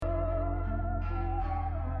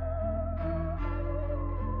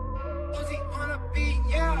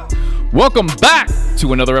Welcome back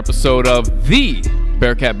to another episode of the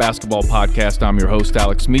Bearcat Basketball Podcast. I'm your host,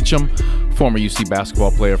 Alex Meacham, former UC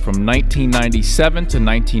basketball player from 1997 to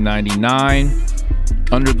 1999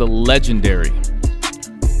 under the legendary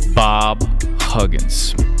Bob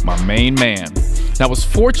Huggins, my main man. And I was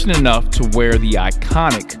fortunate enough to wear the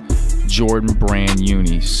iconic Jordan brand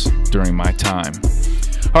unis during my time.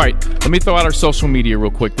 All right, let me throw out our social media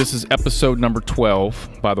real quick. This is episode number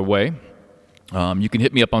 12, by the way. You can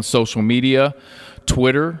hit me up on social media,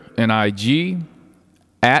 Twitter and IG,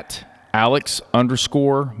 at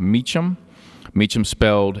Alex_Meacham. Meacham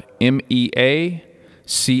spelled Meacham.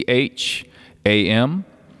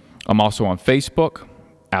 I'm also on Facebook,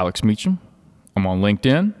 Alex Meacham. I'm on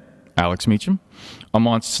LinkedIn, Alex Meacham. I'm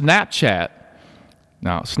on Snapchat.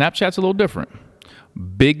 Now, Snapchat's a little different.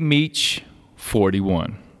 Big Meach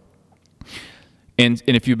 41. And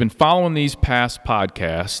if you've been following these past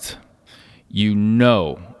podcasts, you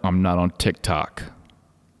know I'm not on TikTok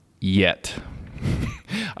yet.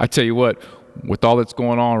 I tell you what, with all that's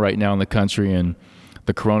going on right now in the country and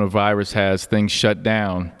the coronavirus has things shut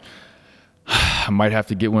down, I might have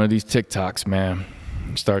to get one of these TikToks, man,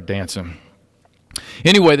 start dancing.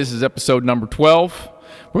 Anyway, this is episode number 12.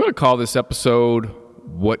 We're going to call this episode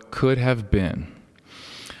What Could Have Been.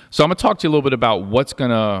 So I'm going to talk to you a little bit about what's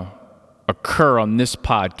going to occur on this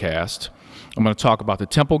podcast. I'm going to talk about the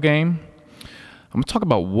Temple game. I'm going to talk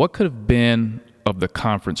about what could have been of the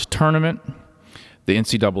conference tournament, the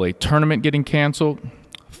NCAA tournament getting canceled,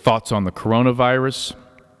 thoughts on the coronavirus,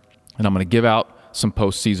 and I'm going to give out some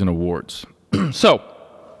postseason awards. So,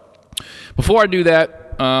 before I do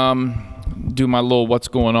that, do my little what's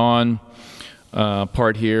going on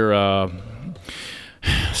part here.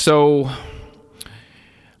 So,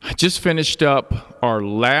 I just finished up our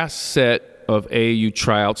last set of AAU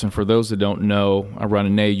tryouts, and for those that don't know, I run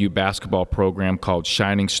an AAU basketball program called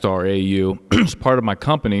Shining Star AAU. It's part of my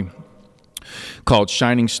company called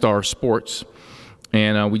Shining Star Sports,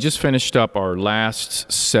 and we just finished up our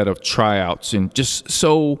last set of tryouts, and just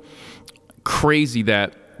so crazy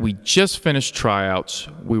that we just finished tryouts,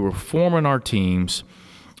 we were forming our teams,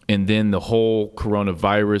 and then the whole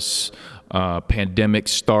coronavirus pandemic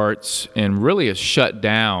starts and really has shut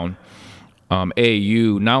down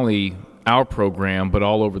AAU, not only our program, but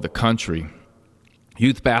all over the country.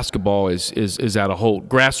 Youth basketball is at a hold.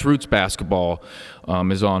 Grassroots basketball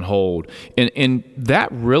is on hold. And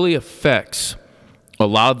that really affects a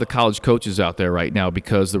lot of the college coaches out there right now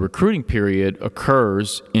because the recruiting period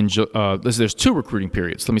occurs in there's two recruiting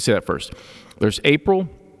periods. Let me say that first. There's April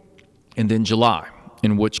and then July,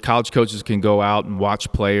 in which college coaches can go out and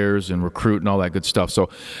watch players and recruit and all that good stuff.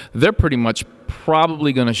 So they're pretty much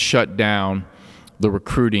probably going to shut down the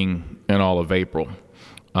recruiting in all of April.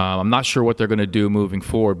 I'm not sure what they're going to do moving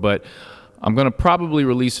forward, but I'm going to probably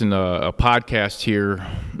release a podcast here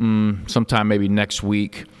sometime maybe next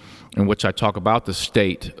week in which I talk about the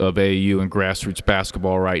state of AAU and grassroots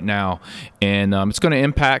basketball right now. And it's going to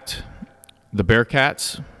impact the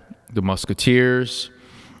Bearcats, the Musketeers,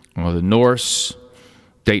 the Norse,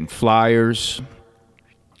 Dayton Flyers,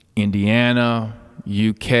 Indiana,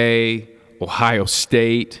 UK, Ohio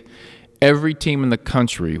State. Every team in the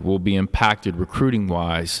country will be impacted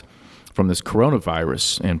recruiting-wise from this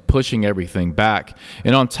coronavirus and pushing everything back.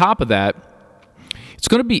 And on top of that, it's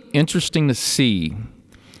going to be interesting to see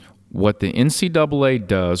what the NCAA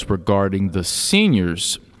does regarding the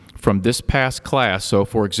seniors from this past class. So,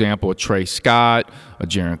 for example, a Trey Scott, a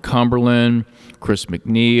Jaron Cumberland, Chris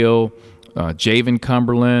McNeil, Javen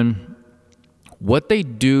Cumberland. What they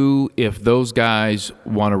do if those guys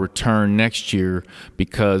want to return next year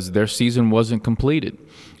because their season wasn't completed.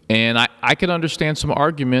 And I can understand some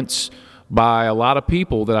arguments by a lot of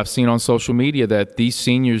people that I've seen on social media that these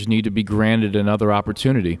seniors need to be granted another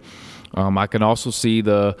opportunity. I can also see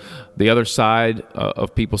the other side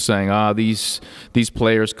of people saying, these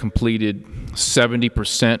players completed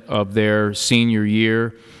 70% of their senior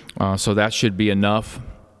year, so that should be enough.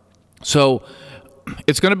 So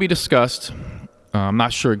it's going to be discussed. I'm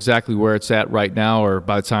not sure exactly where it's at right now or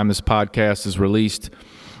by the time this podcast is released,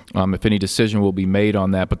 if any decision will be made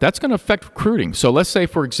on that. But that's going to affect recruiting. So let's say,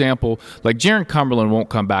 for example, like Jaron Cumberland won't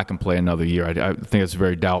come back and play another year. I think it's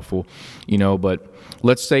very doubtful, but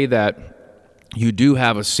let's say that you do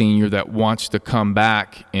have a senior that wants to come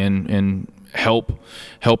back and help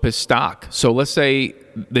his stock. So let's say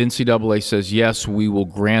the NCAA says, yes, we will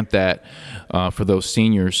grant that for those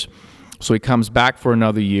seniors. So he comes back for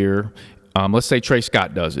another year. Let's say Trey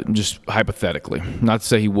Scott does it, just hypothetically. Not to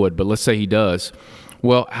say he would, but let's say he does.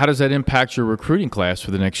 Well, how does that impact your recruiting class for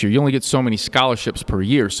the next year? You only get so many scholarships per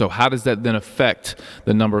year. So how does that then affect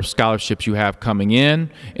the number of scholarships you have coming in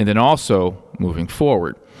and then also moving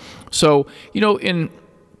forward? So, I'm going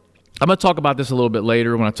to talk about this a little bit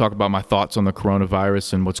later when I talk about my thoughts on the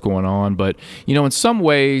coronavirus and what's going on. But, in some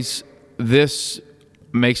ways, this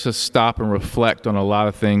makes us stop and reflect on a lot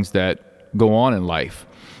of things that go on in life.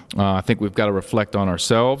 I think we've got to reflect on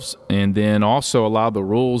ourselves and then also allow the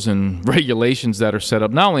rules and regulations that are set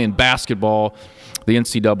up, not only in basketball, the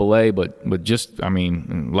NCAA, but just,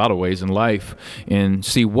 in a lot of ways in life, and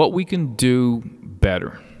see what we can do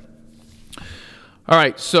better. All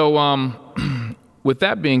right, so with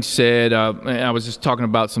that being said, I was just talking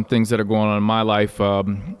about some things that are going on in my life.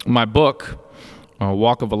 My book,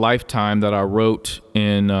 Walk of a Lifetime, that I wrote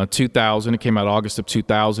in 2000, it came out August of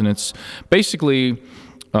 2000. It's basically...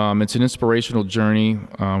 it's an inspirational journey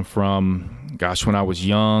from, when I was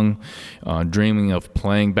young, dreaming of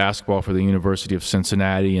playing basketball for the University of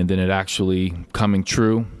Cincinnati, and then it actually coming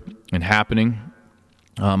true and happening.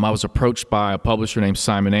 I was approached by a publisher named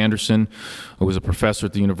Simon Anderson, who was a professor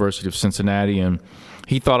at the University of Cincinnati, and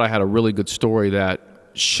he thought I had a really good story that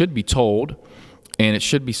should be told, and it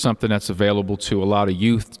should be something that's available to a lot of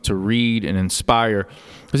youth to read and inspire.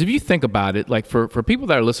 Because if you think about it, like for people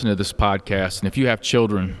that are listening to this podcast, and if you have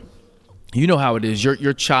children, you know how it is.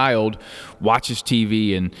 Your child watches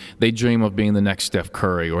TV and they dream of being the next Steph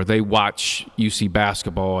Curry, or they watch UC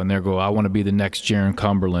basketball and they go, I want to be the next Jaron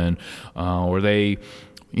Cumberland, or they,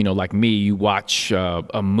 like me, you watch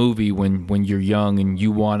a movie when you're young and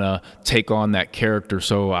you want to take on that character.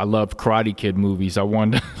 So I love Karate Kid movies. I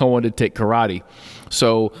wanted to take karate.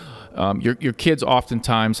 So your kids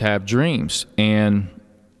oftentimes have dreams, and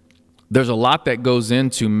there's a lot that goes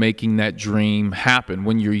into making that dream happen.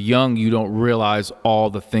 When you're young, you don't realize all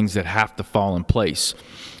the things that have to fall in place.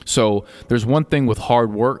 So there's one thing with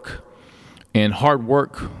hard work, and hard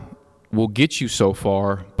work will get you so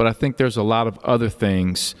far, but I think there's a lot of other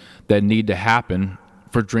things that need to happen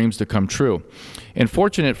for dreams to come true. And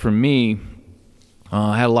fortunate for me,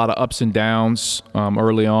 I had a lot of ups and downs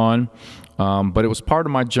early on, but it was part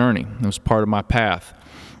of my journey. It was part of my path.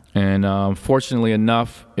 And fortunately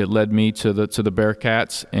enough, it led me to the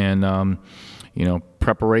Bearcats, and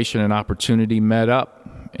preparation and opportunity met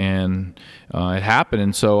up, and it happened.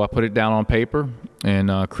 And so I put it down on paper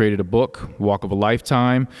and created a book, Walk of a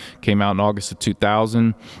Lifetime. Came out in August of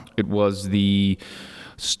 2000. It was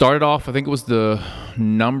started off, I think it was the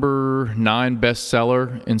number 9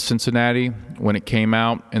 bestseller in Cincinnati when it came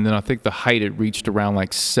out, and then I think the height it reached around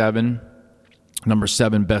like number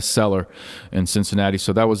 7 bestseller in Cincinnati.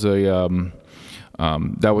 So that was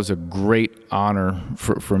a great honor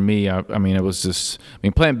for me. It was just,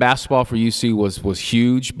 playing basketball for UC was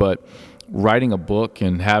huge, but writing a book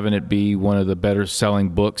and having it be one of the better selling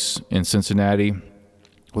books in Cincinnati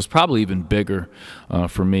was probably even bigger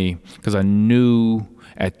for me, because I knew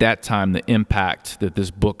at that time the impact that this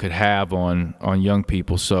book could have on young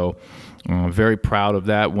people. So I'm very proud of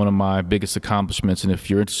that, one of my biggest accomplishments. And if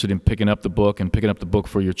you're interested in picking up the book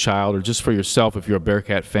for your child, or just for yourself, if you're a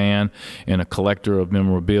Bearcat fan and a collector of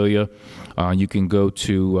memorabilia, you can go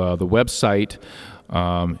to the website,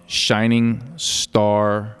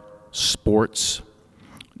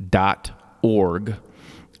 shiningstarsports.org.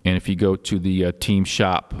 And if you go to the team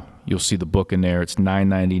shop, you'll see the book in there. It's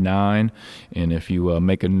 $9.99. And if you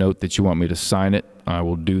make a note that you want me to sign it, I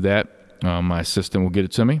will do that. My assistant will get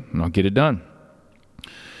it to me, and I'll get it done.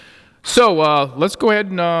 So let's go ahead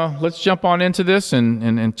and let's jump on into this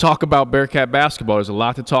and talk about Bearcat basketball. There's a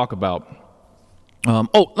lot to talk about.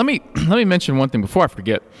 Let me mention one thing before I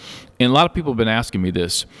forget. And a lot of people have been asking me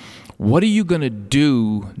this. What are you going to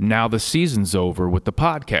do now the season's over with the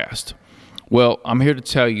podcast? Well, I'm here to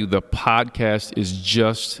tell you the podcast is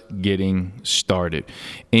just getting started.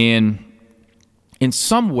 And in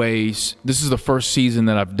some ways, this is the first season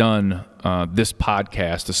that I've done this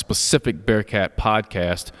podcast, a specific Bearcat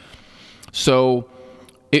podcast. So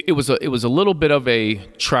it was a little bit of a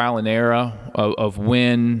trial and error of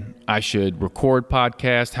when I should record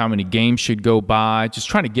podcasts, how many games should go by, just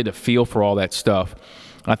trying to get a feel for all that stuff.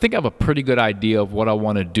 I think I have a pretty good idea of what I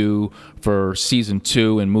want to do for season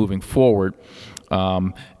 2 and moving forward.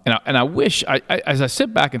 And I wish, as I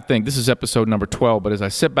sit back and think, this is episode number 12, but as I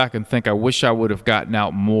sit back and think, I wish I would have gotten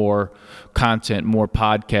out more content, more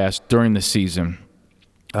podcasts during the season.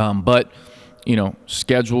 But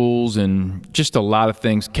schedules and just a lot of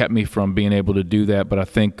things kept me from being able to do that. But I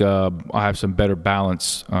think I'll have some better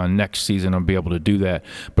balance next season. I'll be able to do that.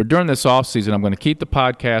 But during this off season, I'm going to keep the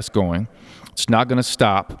podcast going. It's not going to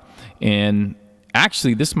stop. And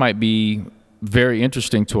actually, this might be very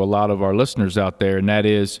interesting to a lot of our listeners out there, and that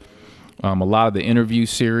is a lot of the interview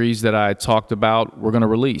series that I talked about we're going to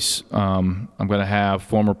release. I'm going to have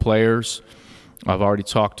former players. I've already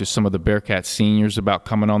talked to some of the Bearcat seniors about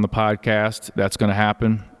coming on the podcast. That's going to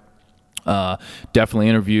happen. Definitely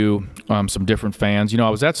interview some different fans. I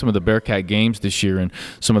was at some of the Bearcat games this year, and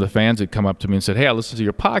some of the fans had come up to me and said, "Hey, I listened to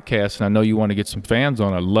your podcast, and I know you want to get some fans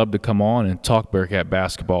on. I'd love to come on and talk Bearcat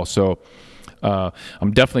basketball." So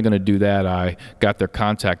I'm definitely going to do that. I got their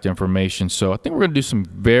contact information. So I think we're going to do some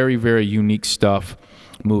very, very unique stuff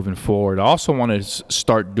moving forward. I also want to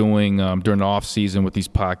start doing, during the off season with these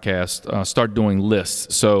podcasts, start doing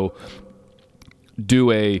lists. So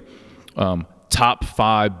do a top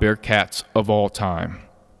 5 Bearcats of all time.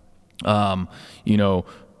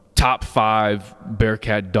 Top 5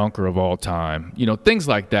 Bearcat dunker of all time. Things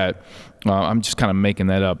like that. I'm just kind of making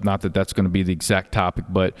that up. Not that that's going to be the exact topic,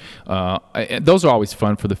 but those are always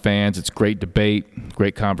fun for the fans. It's great debate,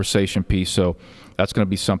 great conversation piece. So that's going to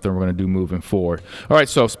be something we're going to do moving forward. All right,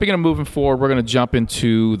 so speaking of moving forward, we're going to jump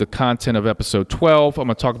into the content of episode 12. I'm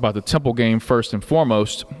going to talk about the Temple game first and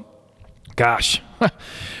foremost. Gosh,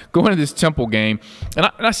 going into this Temple game,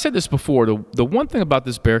 and I said this before, the one thing about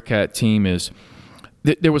this Bearcat team is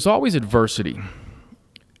that there was always adversity.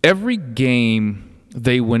 Every game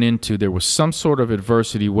they went into, there was some sort of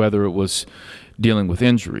adversity, whether it was dealing with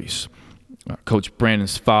injuries, Coach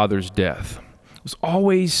Brandon's father's death. It was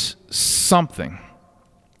always something.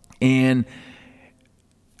 And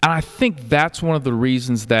I think that's one of the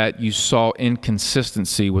reasons that you saw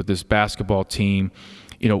inconsistency with this basketball team.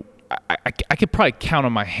 I could probably count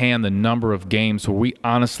on my hand the number of games where we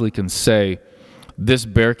honestly can say this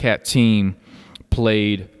Bearcat team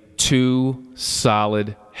played 2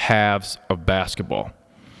 solid halves of basketball.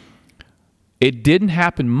 It didn't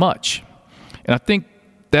happen much, and I think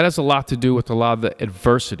that has a lot to do with a lot of the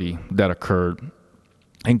adversity that occurred.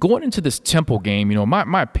 And going into this Temple game,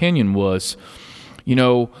 my opinion was,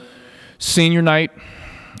 senior night,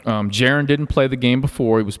 Jaron didn't play the game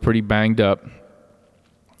before. He was pretty banged up.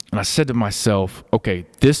 And I said to myself, okay,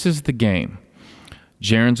 this is the game.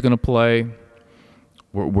 Jaron's going to play.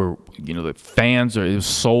 We're the fans it was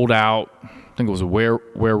sold out. I think it was a wear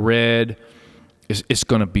red. It's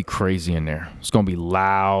going to be crazy in there. It's going to be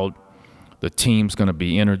loud. The team's going to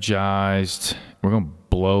be energized. We're going to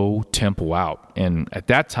blow Temple out. And at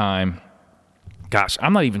that time, gosh,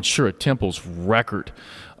 I'm not even sure at Temple's record.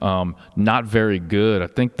 Not very good. I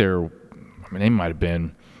think they might have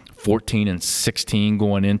been 14-16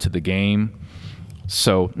 going into the game.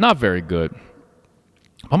 So not very good.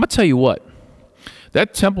 I'm going to tell you what.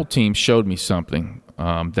 That Temple team showed me something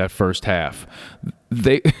that first half.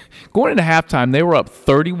 Going into halftime, they were up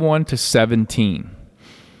 31-17.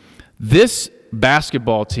 This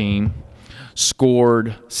basketball team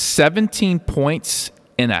scored 17 points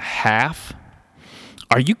in a half.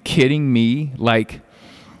 Are you kidding me?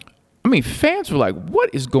 Fans were like, what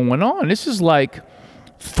is going on? This is like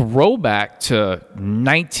throwback to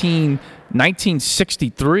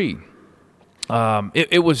 1963.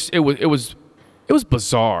 It was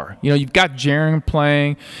bizarre. You've got Jaron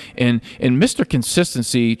playing, and Mr.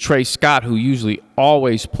 Consistency, Trey Scott, who usually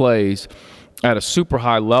always plays at a super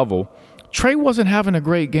high level. Trey wasn't having a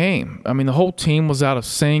great game. The whole team was out of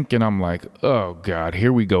sync, and I'm like, oh God,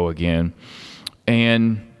 here we go again.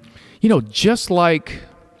 And just like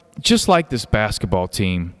this basketball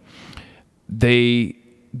team, they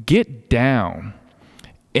get down,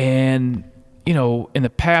 and in the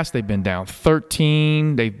past they've been down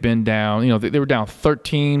 13. They've been down, they were down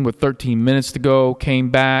 13 with 13 minutes to go, came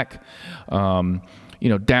back, down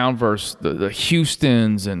versus the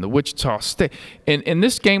Houstons and the Wichita State. And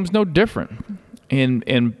this game's no different.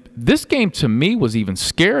 And this game to me was even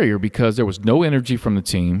scarier because there was no energy from the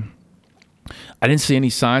team. I didn't see any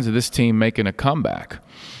signs of this team making a comeback.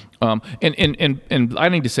 And I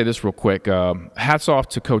need to say this real quick. Hats off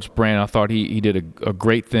to Coach Brand. I thought he did a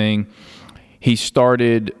great thing. He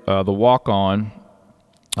started the walk-on,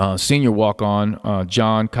 senior walk-on,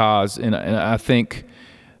 John Kaz. And I think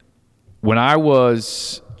when I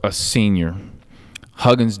was a senior,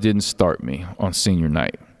 Huggins didn't start me on senior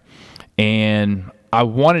night. And I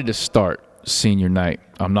wanted to start senior night.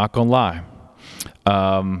 I'm not going to lie.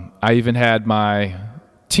 I even had my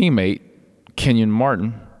teammate, Kenyon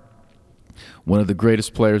Martin, one of the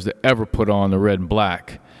greatest players that ever put on the red and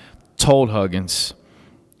black, told Huggins,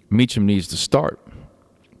 Meacham needs to start.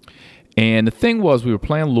 And the thing was, we were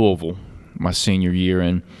playing Louisville my senior year,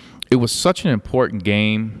 and it was such an important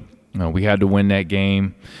game. We had to win that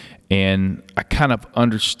game. And I kind of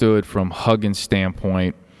understood from Huggins'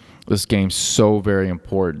 standpoint, this game's so very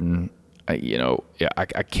important.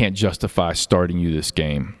 I can't justify starting you this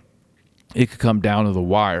game. It could come down to the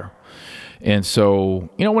wire. And so,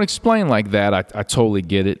 when explained like that, I totally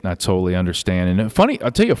get it and I totally understand. And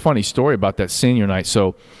I'll tell you a funny story about that senior night.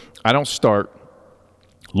 So I don't start.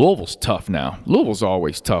 Louisville's tough now. Louisville's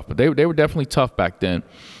always tough, but they were definitely tough back then.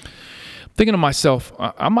 Thinking to myself,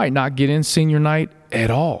 I might not get in senior night at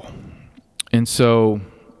all. And so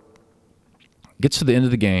gets to the end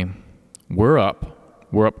of the game. We're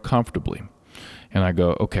up comfortably. And I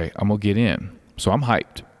go, okay, I'm going to get in. So I'm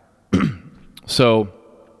hyped. So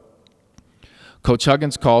Coach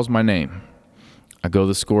Huggins calls my name. I go to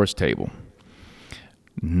the scores table.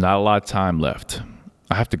 Not a lot of time left.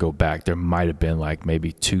 I have to go back. There might have been like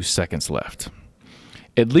maybe 2 seconds left.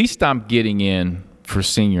 At least I'm getting in for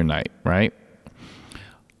senior night, right?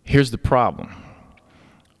 Here's the problem.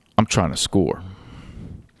 I'm trying to score.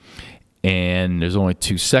 And there's only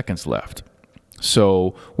 2 seconds left.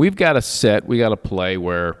 So we've got a set. We got a play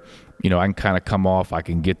where, I can kind of come off. I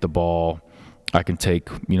can get the ball. I can take,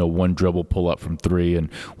 one dribble, pull up from three. And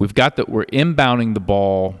we're inbounding the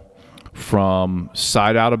ball from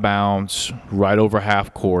side out of bounds, right over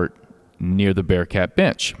half court, near the Bearcat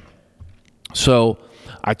bench. So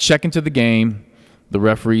I check into the game. The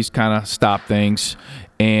referees kind of stop things.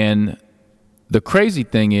 And the crazy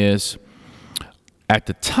thing is, at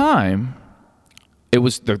the time, it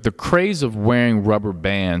was the craze of wearing rubber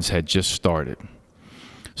bands had just started.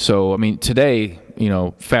 So, today,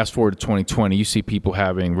 fast forward to 2020, you see people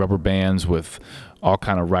having rubber bands with all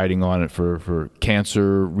kind of writing on it for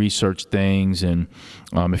cancer research things. And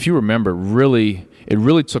if you remember, it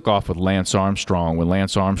really took off with Lance Armstrong. When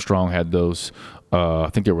Lance Armstrong had those, I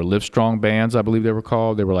think they were Livestrong bands, I believe they were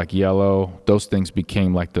called. They were like yellow. Those things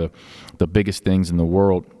became like the biggest things in the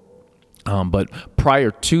world. But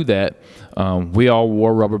prior to that, we all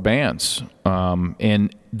wore rubber bands.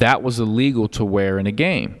 And that was illegal to wear in a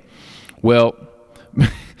game. Well,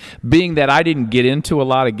 being that I didn't get into a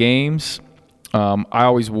lot of games, I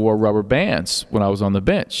always wore rubber bands when I was on the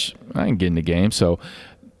bench. I didn't get in the game, so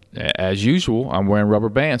as usual, I'm wearing rubber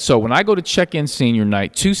bands. So when I go to check in senior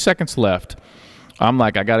night, 2 seconds left, I'm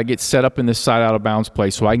like, I got to get set up in this side out of bounds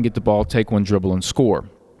play so I can get the ball, take one dribble, and score.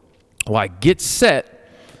 Well, I get set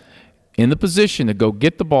in the position to go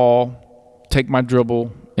get the ball, take my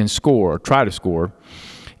dribble, and score, or try to score.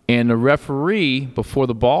 And the referee, before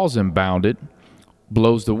the ball's inbounded,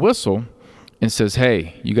 blows the whistle and says,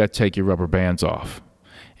 hey, you got to take your rubber bands off.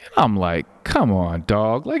 And I'm like, come on,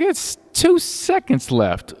 dog. Like, it's 2 seconds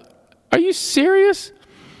left. Are you serious?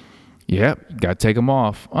 Yep, got to take them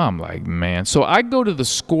off. I'm like, man. So I go to the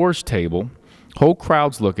scores table, whole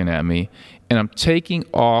crowd's looking at me, and I'm taking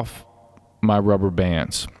off my rubber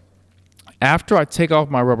bands. After I take off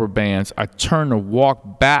my rubber bands, I turn to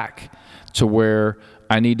walk back to where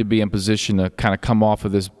I need to be in position to kind of come off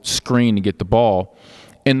of this screen to get the ball.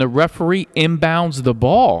 And the referee inbounds the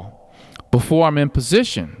ball before I'm in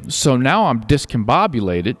position. So now I'm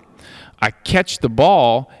discombobulated. I catch the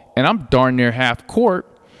ball, and I'm darn near half court,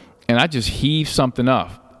 and I just heave something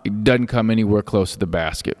up. It doesn't come anywhere close to the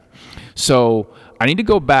basket. So I need to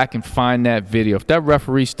go back and find that video. If that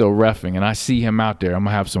referee's still reffing and I see him out there, I'm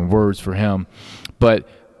going to have some words for him. But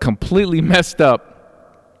completely messed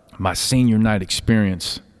up my senior night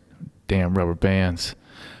experience. Damn rubber bands.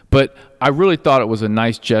 But I really thought it was a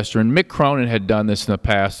nice gesture. And Mick Cronin had done this in the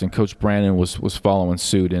past, and Coach Brandon was following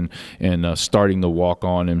suit and starting the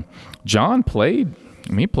walk-on. And John played.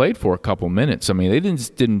 He played for a couple minutes. They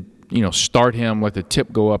didn't start him, let the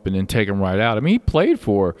tip go up, and then take him right out. He played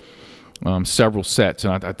for several sets.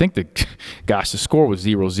 And I think the score was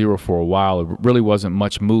 0-0 for a while. It really wasn't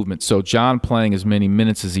much movement. So John playing as many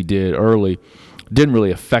minutes as he did early didn't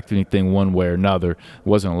really affect anything one way or another.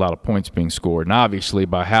 Wasn't a lot of points being scored. And obviously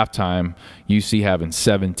by halftime, UC having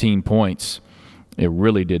 17 points, it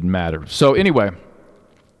really didn't matter. So anyway,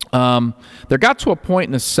 there got to a point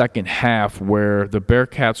in the second half where the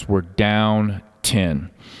Bearcats were down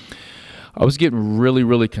 10. I was getting really,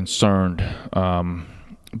 really concerned.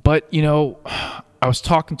 But, I was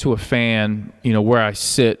talking to a fan, where I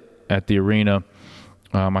sit at the arena.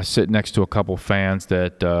 I sit next to a couple fans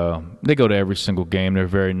that they go to every single game. They're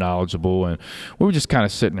very knowledgeable. And we were just kind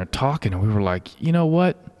of sitting there talking, and we were like, you know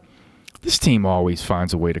what? This team always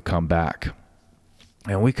finds a way to come back.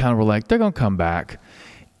 And we kind of were like, they're going to come back.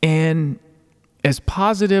 And as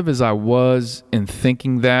positive as I was in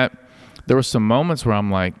thinking that, there were some moments where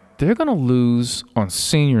I'm like, they're going to lose on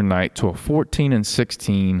senior night to a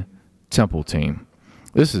 14-16 Temple team.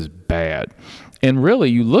 This is bad. And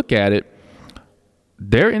really, you look at it,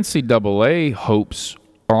 their NCAA hopes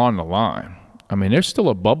are on the line. I mean, they're still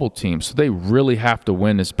a bubble team, so they really have to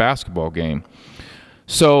win this basketball game.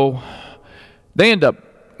 So they end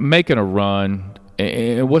up making a run.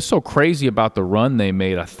 And what's so crazy about the run they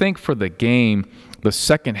made, I think for the game, the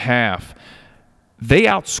second half, they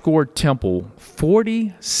outscored Temple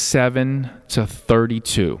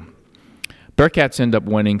 47-32. Bearcats end up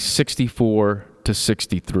winning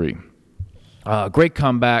 64-63. Great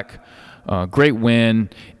comeback, great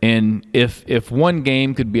win. And if one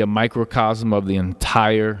game could be a microcosm of the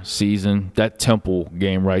entire season, that Temple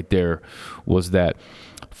game right there was that.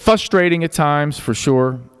 Frustrating at times, for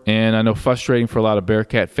sure. And I know frustrating for a lot of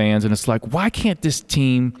Bearcat fans. And it's like, why can't this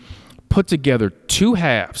team put together two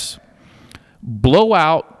halves, blow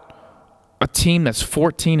out a team that's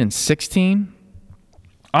 14-16?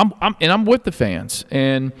 I'm with the fans.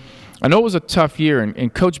 And I know it was a tough year.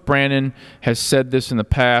 And Coach Brandon has said this in the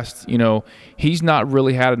past. You know, he's not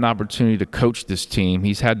really had an opportunity to coach this team.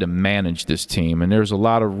 He's had to manage this team. And there's a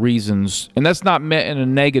lot of reasons. And that's not meant in a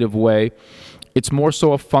negative way. It's more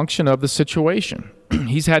so a function of the situation.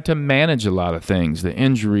 He's had to manage a lot of things, the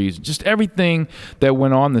injuries, just everything that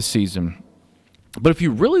went on this season. But if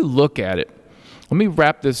you really look at it, let me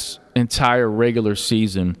wrap this entire regular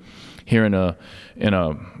season here in a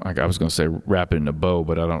I was going to say wrap it in a bow,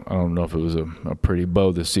 but I don't know if it was a pretty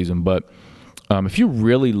bow this season. But if you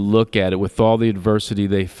really look at it with all the adversity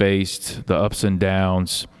they faced, the ups and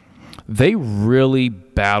downs, they really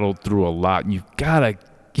battled through a lot. And you gotta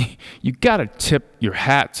tip your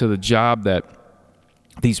hat to the job that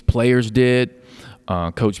these players did,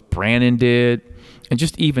 Coach Brandon did, and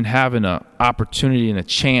just even having an opportunity and a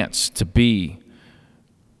chance to be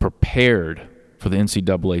prepared for the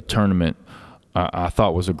NCAA tournament, I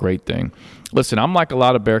thought was a great thing. Listen, I'm like a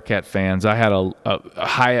lot of Bearcat fans. I had a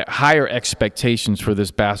higher expectations for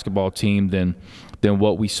this basketball team than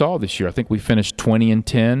what we saw this year. I think we finished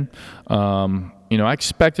 20-10. I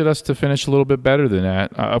expected us to finish a little bit better than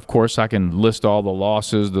that. Of course, I can list all the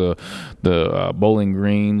losses, the Bowling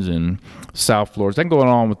Greens and South Floridas. I can go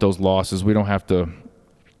on with those losses. We don't have to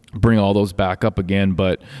bring all those back up again,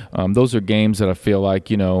 but those are games that I feel like,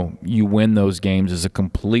 you win those games is a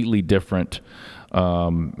completely different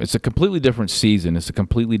it's a completely different season. It's a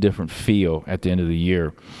completely different feel at the end of the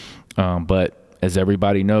year. But as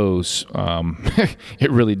everybody knows,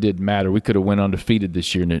 it really didn't matter. We could have went undefeated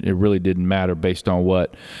this year, and it really didn't matter based on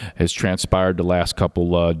what has transpired the last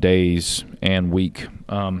couple days and week.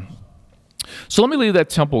 So let me leave that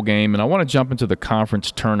Temple game, and I want to jump into the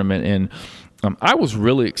conference tournament. And I was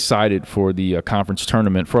really excited for the conference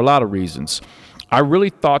tournament for a lot of reasons. I really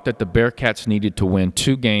thought that the Bearcats needed to win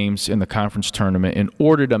 2 games in the conference tournament in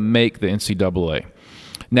order to make the NCAA.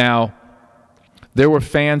 Now, there were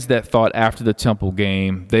fans that thought after the Temple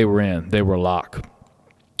game they were in, they were locked.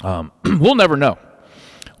 We'll never know.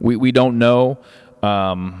 We don't know.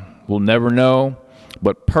 We'll never know.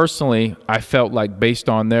 But personally, I felt like based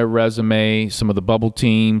on their resume, some of the bubble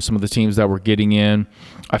teams, some of the teams that were getting in,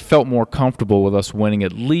 I felt more comfortable with us winning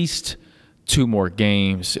at least 2 more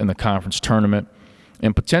games in the conference tournament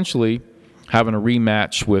and potentially having a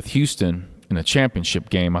rematch with Houston in a championship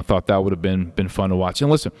game. I thought that would have been fun to watch. And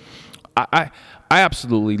listen, I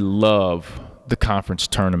absolutely love the conference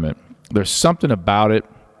tournament. There's something about it.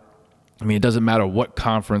 I mean, it doesn't matter what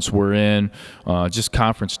conference we're in, just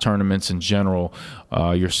conference tournaments in general.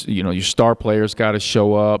 Your star players got to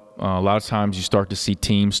show up. A lot of times you start to see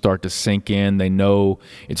teams start to sink in. They know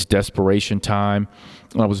it's desperation time.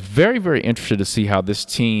 And I was very, very interested to see how this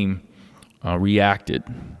team reacted.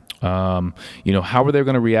 How were they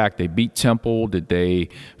going to react? They beat Temple. Did they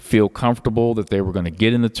feel comfortable that they were going to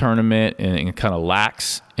get in the tournament and kind of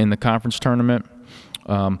lax in the conference tournament?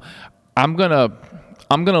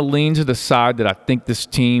 I'm gonna lean to the side that I think this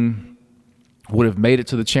team would have made it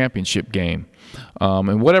to the championship game.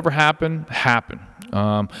 And whatever happened, happened.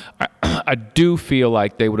 I do feel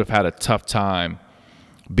like they would have had a tough time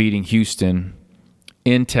beating Houston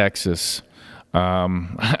in Texas.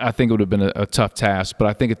 I think it would have been a tough task. But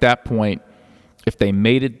I think at that point, if they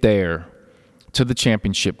made it there to the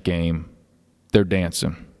championship game, they're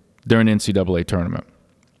dancing. They're in the NCAA tournament.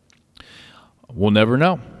 We'll never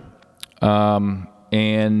know.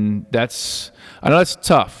 And I know that's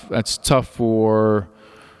tough. That's tough for,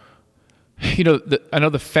 I know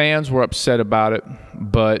the fans were upset about it,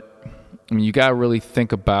 but I mean, you got to really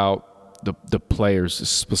think about the players,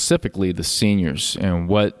 specifically the seniors, and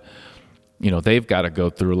what, they've got to go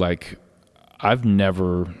through. Like, I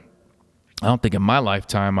don't think in my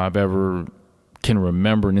lifetime I've ever can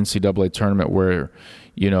remember an NCAA tournament where,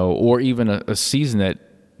 or even a season that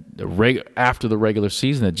after the regular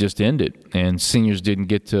season that just ended and seniors didn't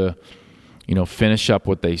get to finish up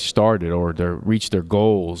what they started or to reach their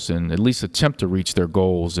goals and at least attempt to reach their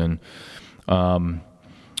goals. And,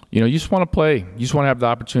 you just want to play. You just want to have the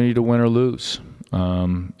opportunity to win or lose.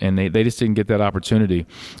 And they just didn't get that opportunity.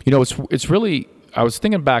 It's really, I was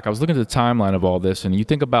thinking back, I was looking at the timeline of all this, and you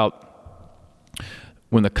think about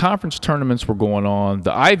when the conference tournaments were going on,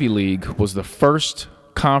 the Ivy League was the first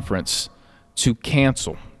conference to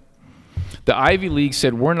cancel. The Ivy League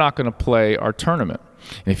said, we're not going to play our tournament.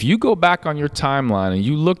 And if you go back on your timeline and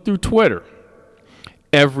you look through Twitter,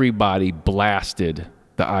 everybody blasted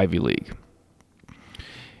the Ivy League.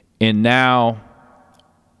 And now,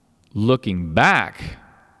 looking back,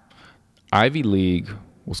 Ivy League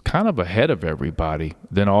was kind of ahead of everybody.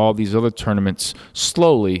 Then all these other tournaments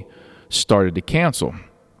slowly started to cancel.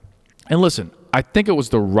 And listen, I think it was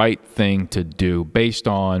the right thing to do based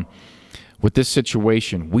on with this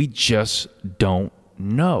situation. We just don't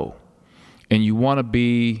know. And you want to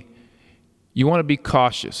be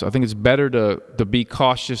cautious. I think it's better to be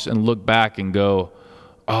cautious and look back and go,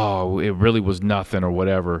 oh, it really was nothing or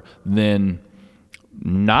whatever, than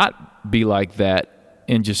not be like that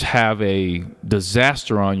and just have a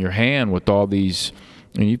disaster on your hand with all these.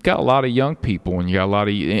 And you've got a lot of young people, and you got a lot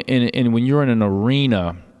of, and when you're in an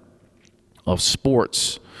arena of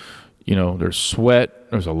sports, there's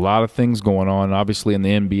sweat, there's a lot of things going on. Obviously, in the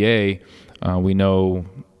NBA, we know,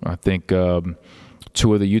 I think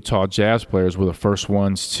two of the Utah Jazz players were the first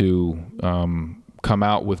ones to come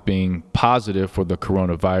out with being positive for the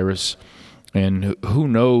coronavirus. And who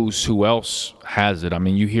knows who else has it? I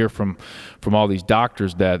mean, you hear from all these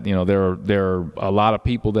doctors that there are a lot of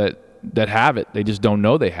people that have it. They just don't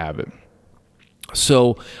know they have it.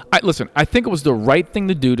 So, I think it was the right thing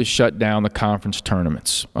to do to shut down the conference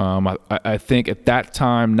tournaments. I think at that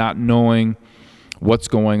time, not knowing what's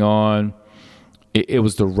going on, it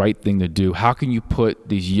was the right thing to do. How can you put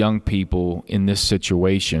these young people in this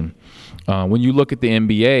situation? When you look at the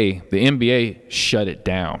NBA shut it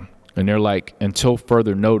down. And they're like, until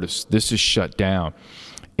further notice, this is shut down.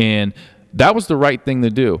 And that was the right thing to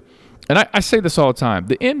do. And I say this all the time.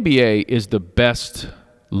 The NBA is the best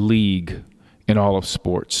league in all of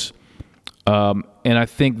sports. And I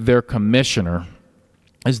think their commissioner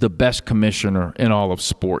is the best commissioner in all of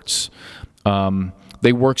sports.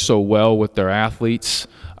 They work so well with their athletes.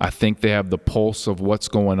 I think they have the pulse of what's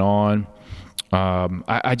going on.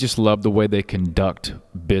 I just love the way they conduct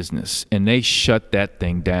business, and they shut that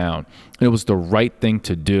thing down. And it was the right thing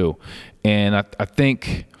to do. And I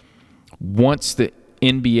think once the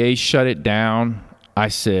NBA shut it down, I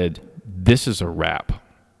said, this is a wrap.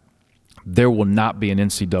 There will not be an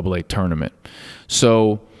NCAA tournament.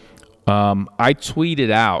 So I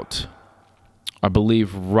tweeted out, I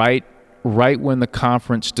believe, right when the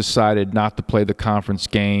conference decided not to play the conference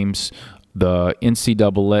games, the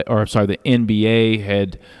NBA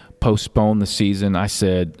had postponed the season. I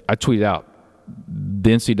tweeted out,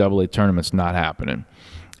 the NCAA tournament's not happening.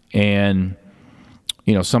 And,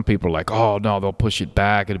 some people are like, oh, no, they'll push it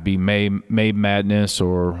back. It'll be May Madness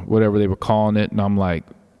or whatever they were calling it. And I'm like,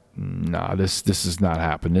 nah, this is not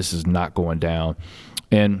happening. This is not going down.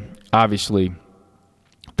 And obviously,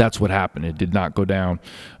 that's what happened. It did not go down,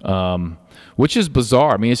 which is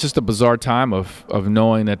bizarre. I mean, it's just a bizarre time of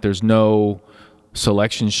knowing that there's no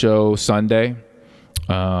selection show Sunday.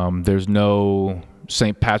 There's no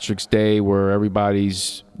St. Patrick's Day where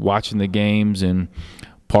everybody's watching the games and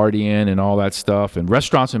partying and all that stuff. And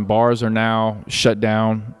restaurants and bars are now shut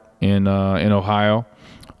down in Ohio.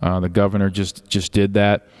 The governor just did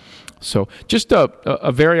that. So just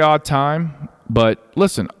a very odd time. But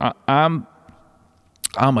listen, I'm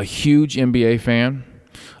a huge NBA fan.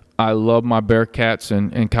 I love my Bearcats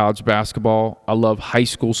in college basketball. I love high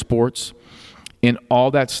school sports. And all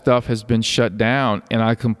that stuff has been shut down, and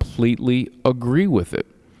I completely agree with it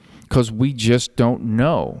because we just don't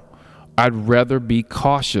know. I'd rather be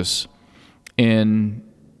cautious than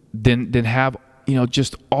have,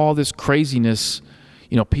 just all this craziness,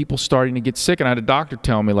 people starting to get sick. And I had a doctor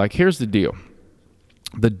tell me, like, here's the deal.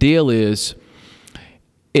 The deal is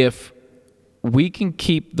if we can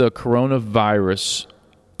keep the coronavirus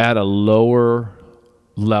at a lower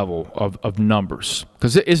level of numbers,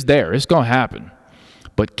 because it is there, it's going to happen,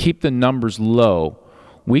 but keep the numbers low,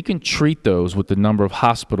 we can treat those with the number of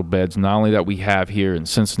hospital beds, not only that we have here in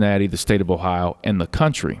Cincinnati, the state of Ohio, and the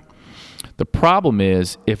country. The problem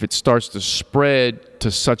is if it starts to spread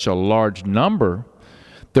to such a large number,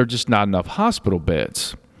 there are just not enough hospital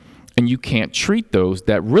beds. And you can't treat those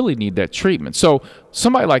that really need that treatment. So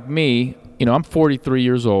somebody like me, I'm 43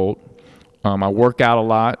 years old. I work out a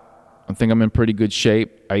lot. I think I'm in pretty good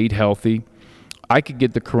shape. I eat healthy. I could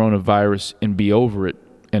get the coronavirus and be over it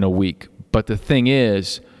in a week. But the thing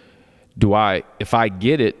is, if I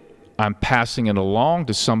get it, I'm passing it along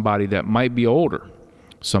to somebody that might be older,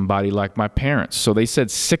 somebody like my parents. So they said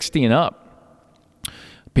 60 and up.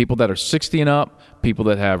 People that are 60 and up, people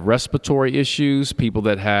that have respiratory issues, people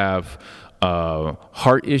that have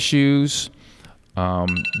heart issues,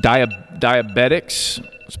 diabetics.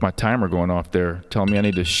 It's my timer going off there telling me I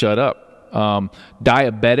need to shut up.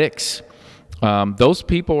 Diabetics. Those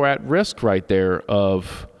people are at risk right there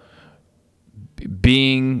of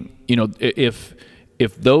being, if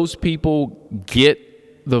those people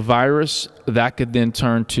get the virus, that could then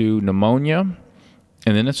turn to pneumonia,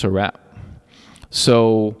 and then it's a wrap.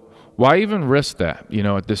 So why even risk that,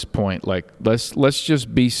 at this point? Like, let's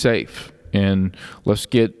just be safe and let's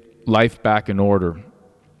get life back in order.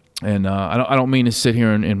 And I don't mean to sit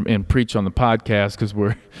here and preach on the podcast because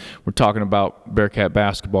we're talking about Bearcat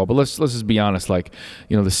basketball, but let's just be honest. Like,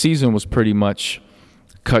 the season was pretty much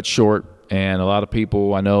cut short, and a lot of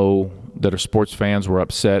people I know that are sports fans were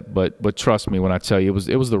upset. But trust me when I tell you,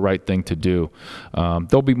 it was the right thing to do.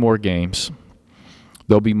 There'll be more games.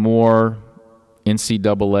 There'll be more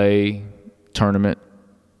NCAA tournament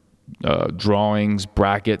drawings,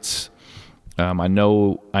 brackets. I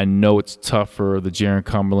know it's tough for the Jaron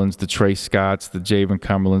Cumberlands, the Trey Scotts, the Javen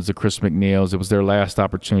Cumberlands, the Chris McNeils. It was their last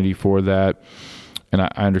opportunity for that, and I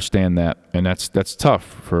understand that, and that's tough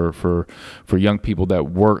for young people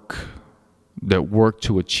that work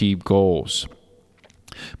to achieve goals.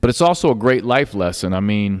 But it's also a great life lesson. I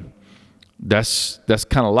mean, that's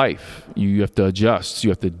kind of life. You have to adjust. You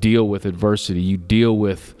have to deal with adversity. You deal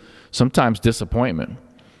with sometimes disappointment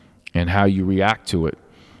and how you react to it.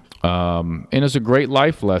 And it's a great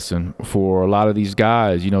life lesson for a lot of these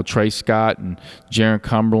guys. Trey Scott and Jaron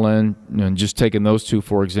Cumberland, and just taking those two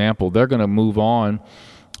for example, they're going to move on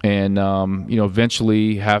and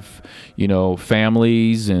eventually have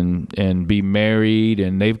families and be married,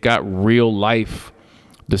 and they've got real life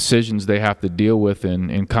decisions they have to deal with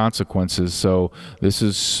and consequences. So this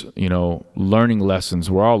is learning lessons.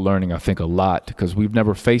 We're all learning, I think, a lot because we've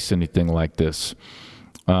never faced anything like this.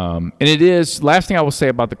 And it is, last thing I will say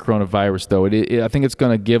about the coronavirus, though, I think it's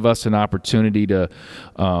going to give us an opportunity to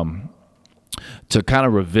kind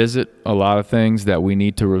of revisit a lot of things that we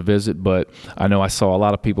need to revisit. But I know I saw a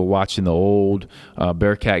lot of people watching the old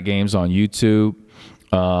Bearcat games on YouTube.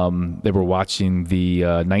 They were watching the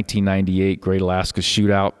 1998 Great Alaska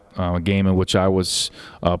Shootout, a game in which I was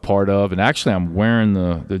part of. And actually, I'm wearing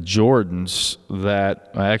the Jordans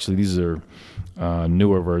that these are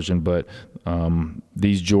newer version, but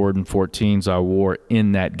these Jordan 14s I wore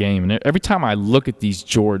in that game. And every time I look at these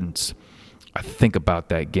Jordans, I think about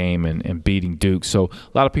that game and beating Duke. So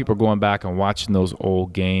a lot of people are going back and watching those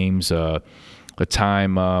old games. The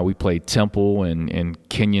time we played Temple and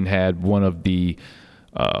Kenyon had one of the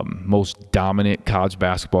most dominant college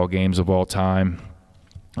basketball games of all time.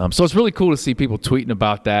 So it's really cool to see people tweeting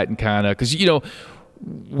about that and kind of, because,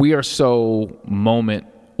 we are so moment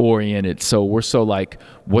oriented. So we're so like,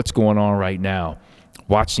 what's going on right now?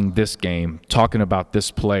 Watching this game, talking about this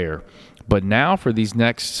player. But now for these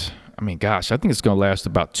next, I think it's going to last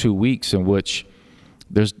about 2 weeks in which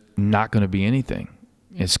there's not going to be anything.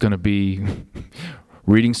 It's going to be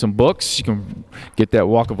reading some books. You can get that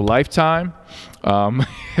Walk of a Lifetime. Plug.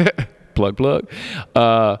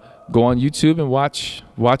 Go on YouTube and watch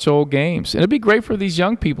old games. And it'd be great for these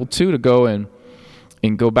young people too to go and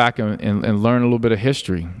go back and learn a little bit of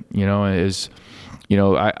history.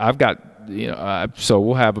 I've got so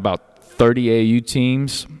we'll have about 30 AAU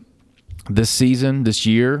teams this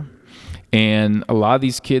year, and a lot of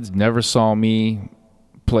these kids never saw me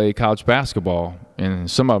play college basketball, and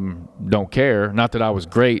some of them don't care. Not that I was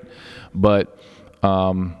great, but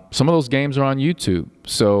some of those games are on YouTube.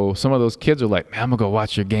 So some of those kids are like, man, I'm going to go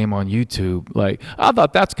watch your game on YouTube. Like, I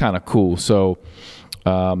thought that's kind of cool. So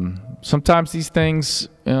sometimes these things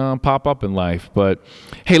pop up in life. But,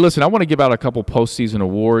 hey, listen, I want to give out a couple postseason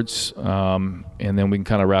awards, and then we can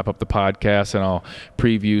kind of wrap up the podcast, and I'll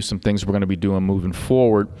preview some things we're going to be doing moving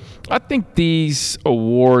forward. I think these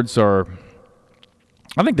awards they're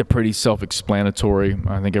pretty self-explanatory.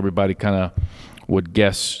 I think everybody kind of would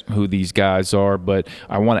guess who these guys are, but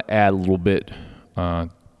I want to add a little bit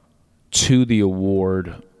to the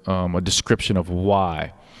award, a description of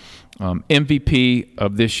why. MVP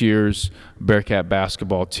of this year's Bearcat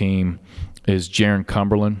basketball team is Jaron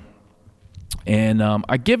Cumberland, and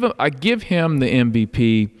I give him the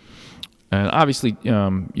MVP. And obviously,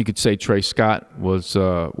 you could say Trey Scott was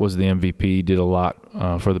the MVP. He did a lot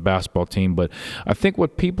for the basketball team, but I think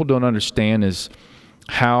what people don't understand is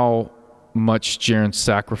how much Jaron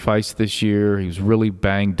sacrificed this year. He was really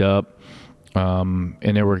banged up. And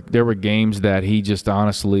there were games that he just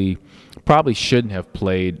honestly probably shouldn't have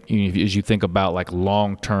played, as you think about like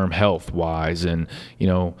long-term health-wise. And,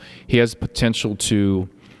 he has potential to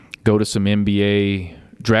go to some NBA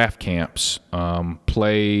draft camps,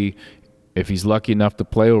 play if he's lucky enough to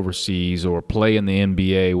play overseas or play in the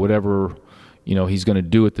NBA, whatever, he's going to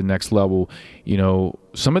do at the next level.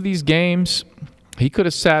 Some of these games he could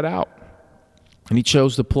have sat out, and he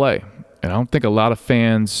chose to play. And I don't think a lot of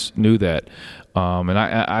fans knew that. And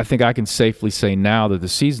I think I can safely say now that the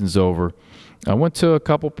season's over. I went to a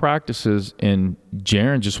couple practices, and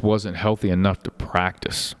Jaren just wasn't healthy enough to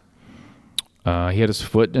practice. He had his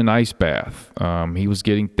foot in an ice bath. He was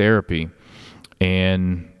getting therapy.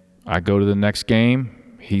 And I go to the next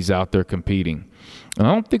game, he's out there competing. And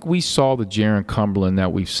I don't think we saw the Jaren Cumberland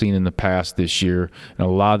that we've seen in the past this year. And a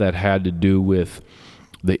lot of that had to do with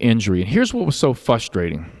the injury. And here's what was so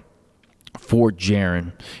frustrating for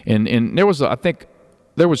Jaren. And there was, I think,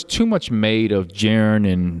 there was too much made of Jaren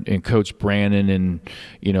and Coach Brandon, and,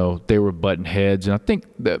 they were butting heads. And I think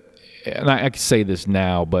that, and I can say this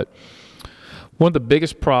now, but one of the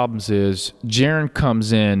biggest problems is Jaren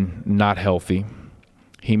comes in not healthy.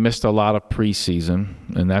 He missed a lot of preseason,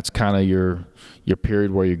 and that's kind of your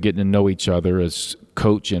period where you're getting to know each other as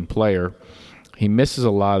coach and player. He misses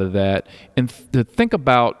a lot of that. And to think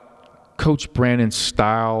about Coach Brandon's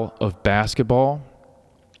style of basketball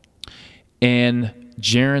and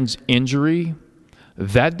Jaren's injury,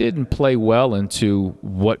 that didn't play well into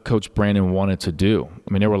what Coach Brandon wanted to do.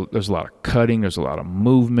 I mean, there's a lot of cutting, there's a lot of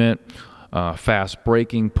movement, fast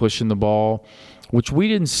breaking, pushing the ball, which we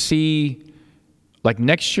didn't see. Like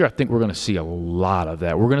next year, I think we're going to see a lot of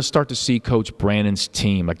that. We're going to start to see Coach Brandon's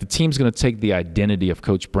team. Like the team's going to take the identity of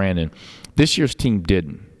Coach Brandon. This year's team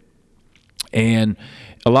didn't. And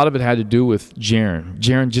a lot of it had to do with Jaren.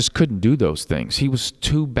 Jaren just couldn't do those things. He was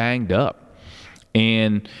too banged up.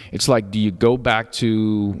 And it's like, do you go back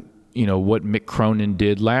to, what Mick Cronin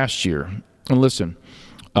did last year? And listen,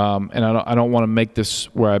 and I don't want to make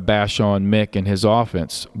this where I bash on Mick and his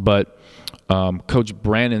offense, but Coach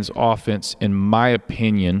Brandon's offense, in my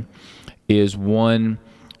opinion, is one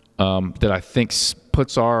that I think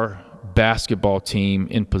puts our basketball team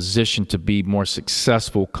in position to be more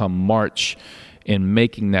successful come March in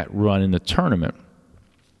making that run in the tournament.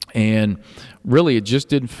 And really, it just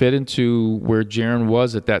didn't fit into where Jaren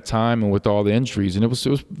was at that time and with all the injuries. And it was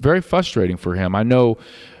very frustrating for him. I know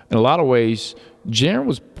in a lot of ways, Jaren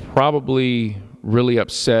was probably really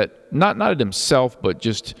upset, not at himself, but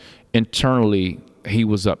just internally he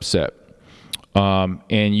was upset.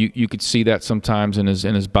 And you could see that sometimes in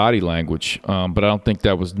his body language. But I don't think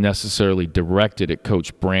that was necessarily directed at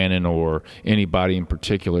Coach Brandon or anybody in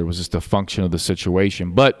particular. It was just a function of the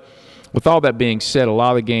situation. But with all that being said, a lot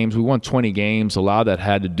of the games, we won 20 games. A lot of that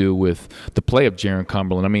had to do with the play of Jaren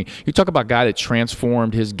Cumberland. I mean, you talk about a guy that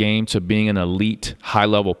transformed his game to being an elite,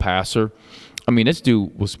 high-level passer. I mean, this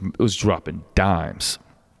dude was dropping dimes.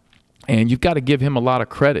 And you've got to give him a lot of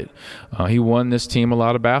credit. He won this team a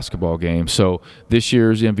lot of basketball games. So this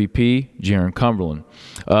year's MVP, Jaren Cumberland.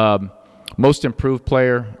 Most improved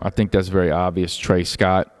player, I think that's very obvious, Trey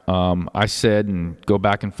Scott. I said, and go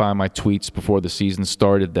back and find my tweets before the season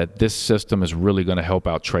started, that this system is really going to help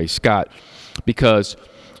out Trey Scott because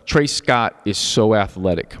Trey Scott is so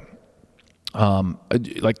athletic.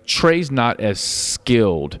 Like Trey's not as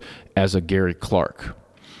skilled as a Gary Clark.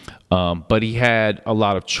 But he had a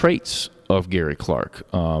lot of traits of Gary Clark.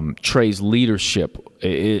 Trey's leadership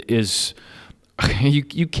is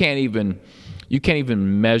you can't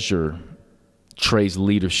even measure Trey's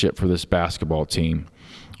leadership for this basketball team.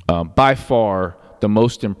 By far the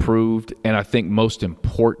most improved and I think most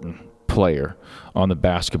important player on the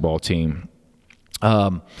basketball team.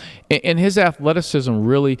 And his athleticism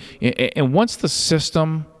really, and once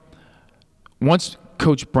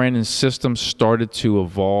Coach Brandon's system started to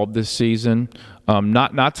evolve this season,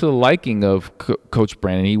 not to the liking of Coach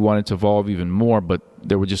Brandon. He wanted to evolve even more, but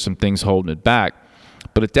there were just some things holding it back.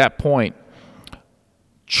 But at that point,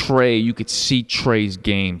 Trey, you could see Trey's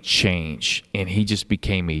game change, and he just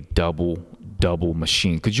became a double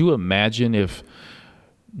machine. Could you imagine if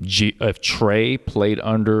Trey played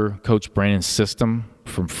under Coach Brandon's system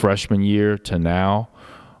from freshman year to now,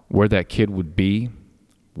 where that kid would be?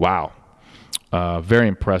 Wow. Very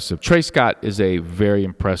impressive. Trey Scott is a very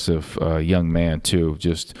impressive young man too.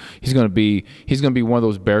 He's going to be one of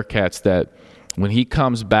those Bearcats that when he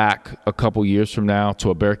comes back a couple years from now to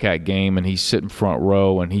a Bearcat game and he's sitting front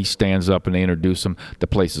row and he stands up and they introduce him, the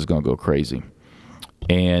place is going to go crazy,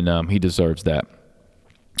 and he deserves that.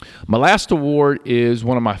 My last award is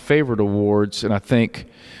one of my favorite awards, and I think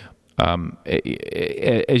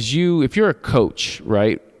if you're a coach,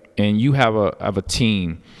 right, and you have a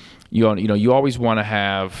team, you always want to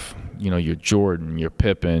have, your Jordan, your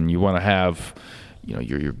Pippen. You want to have,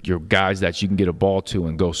 your guys that you can get a ball to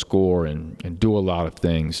and go score and do a lot of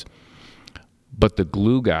things. But the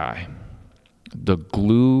glue guy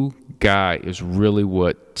is really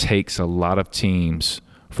what takes a lot of teams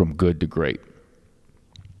from good to great.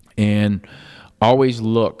 And always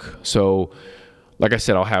look. So, like I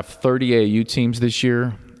said, I'll have 30 AAU teams this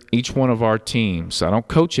year. Each one of our teams, I don't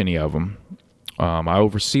coach any of them. I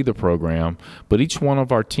oversee the program. But each one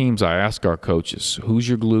of our teams, I ask our coaches, who's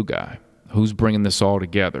your glue guy? Who's bringing this all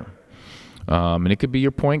together? And it could be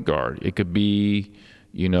your point guard. It could be,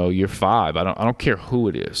 your five. I don't care who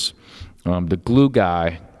it is. The glue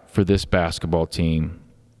guy for this basketball team,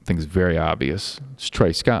 I think is very obvious. It's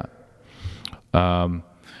Trey Scott.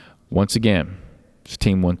 Once again, this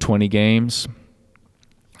team won 20 games.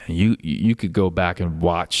 You could go back and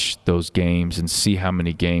watch those games and see how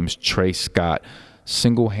many games Trey Scott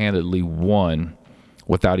single-handedly won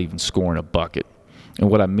without even scoring a bucket. And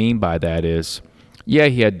what I mean by that is, yeah,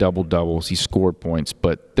 he had double-doubles. He scored points,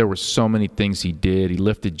 but there were so many things he did. He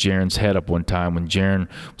lifted Jaron's head up one time when Jaron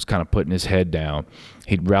was kind of putting his head down.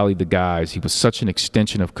 He'd rallied the guys. He was such an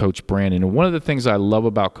extension of Coach Brandon. And one of the things I love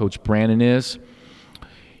about Coach Brandon is,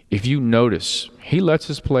 if you notice, he lets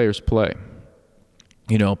his players play.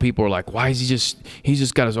 People are like, why is he's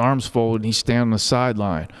just got his arms folded and he's standing on the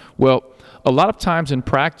sideline? Well, a lot of times in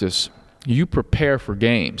practice, you prepare for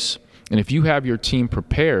games. And if you have your team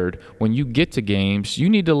prepared, when you get to games, you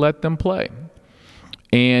need to let them play.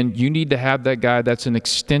 And you need to have that guy that's an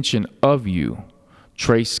extension of you.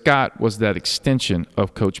 Trey Scott was that extension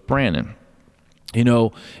of Coach Brandon.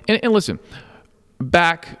 And listen,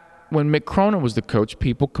 back when Mick Cronin was the coach,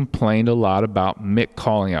 people complained a lot about Mick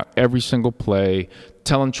calling out every single play,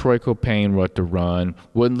 telling Troy Copain what to run,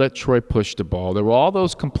 wouldn't let Troy push the ball. There were all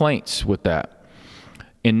those complaints with that.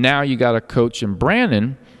 And now you got a coach in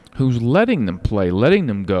Brandon who's letting them play, letting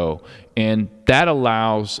them go. And that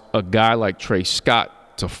allows a guy like Trey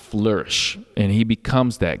Scott to flourish. And he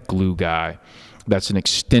becomes that glue guy that's an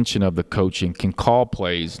extension of the coaching, can call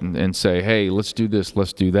plays and say, hey, let's do this,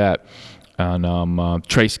 let's do that. And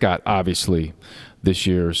Trey Scott, obviously, this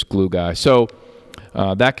year's glue guy. So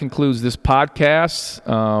that concludes this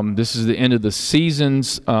podcast. This is the end of the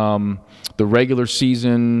seasons, the regular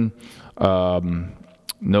season.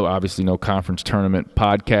 Obviously no conference tournament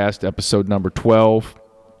podcast, episode number 12.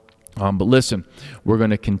 But listen, we're going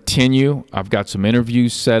to continue. I've got some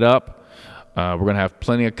interviews set up. We're going to have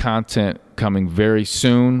plenty of content coming very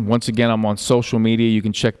soon. Once again, I'm on social media. You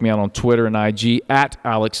can check me out on Twitter and IG at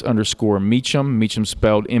Alex_Meacham. Meacham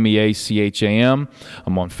spelled Meacham.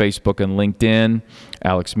 I'm on Facebook and LinkedIn,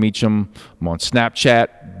 Alex Meacham. I'm on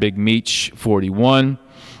Snapchat, Big Meach 41.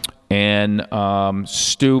 And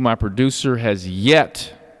Stu, my producer, has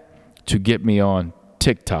yet to get me on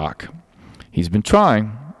TikTok. He's been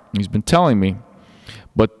trying. He's been telling me.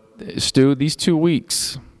 But Stu, these 2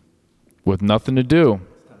 weeks with nothing to do,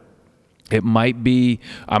 it might be,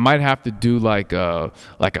 I might have to do like a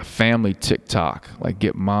family TikTok, like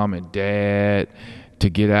get mom and dad to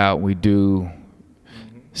get out. We do,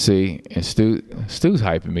 see, and Stu's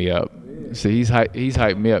hyping me up. See, he's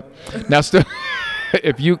hyping me up. Now, Stu,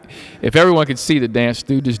 if everyone could see the dance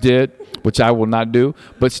Stu just did, which I will not do,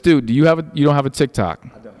 but Stu, you don't have a TikTok?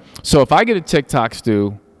 I don't. So if I get a TikTok,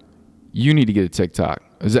 Stu, you need to get a TikTok.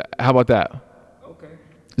 How about that? Okay.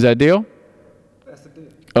 Is that a deal? That's a deal.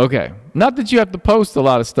 Okay. Not that you have to post a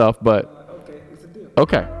lot of stuff, but okay, it's a deal.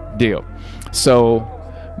 Okay, deal. So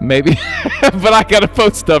maybe, but I gotta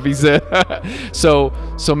post stuff. He said. so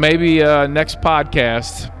maybe next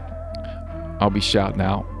podcast, I'll be shouting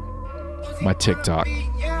out my TikTok.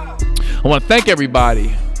 I want to thank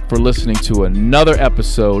everybody for listening to another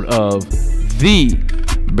episode of the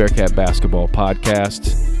Bearcat Basketball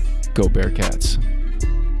Podcast. Go Bearcats.